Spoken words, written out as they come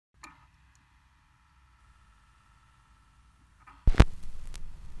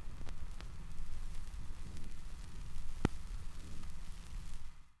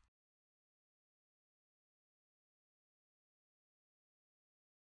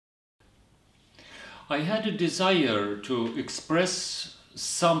I had a desire to express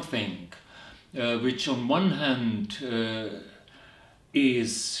something which on one hand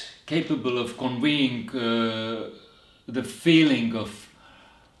is capable of conveying the feeling of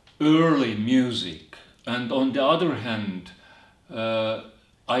early music, and on the other hand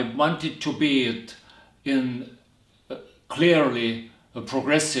I wanted to be it in clearly a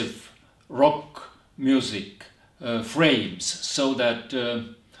progressive rock music frames, so that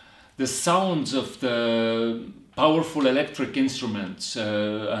the sounds of the powerful electric instruments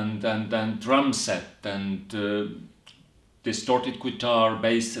and drum set and distorted guitar,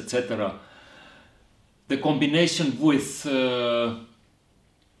 bass, etc., the combination with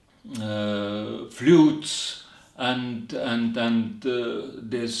flutes and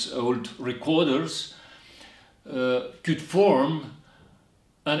these old recorders could form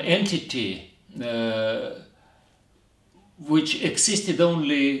an entity which existed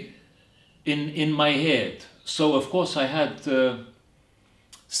only in my head. So of course I had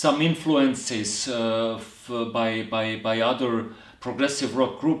some influences by other progressive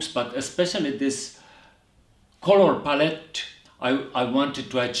rock groups, but especially this color palette I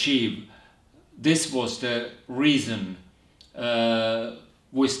wanted to achieve. This was the reason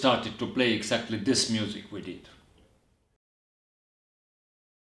we started to play exactly this music we did.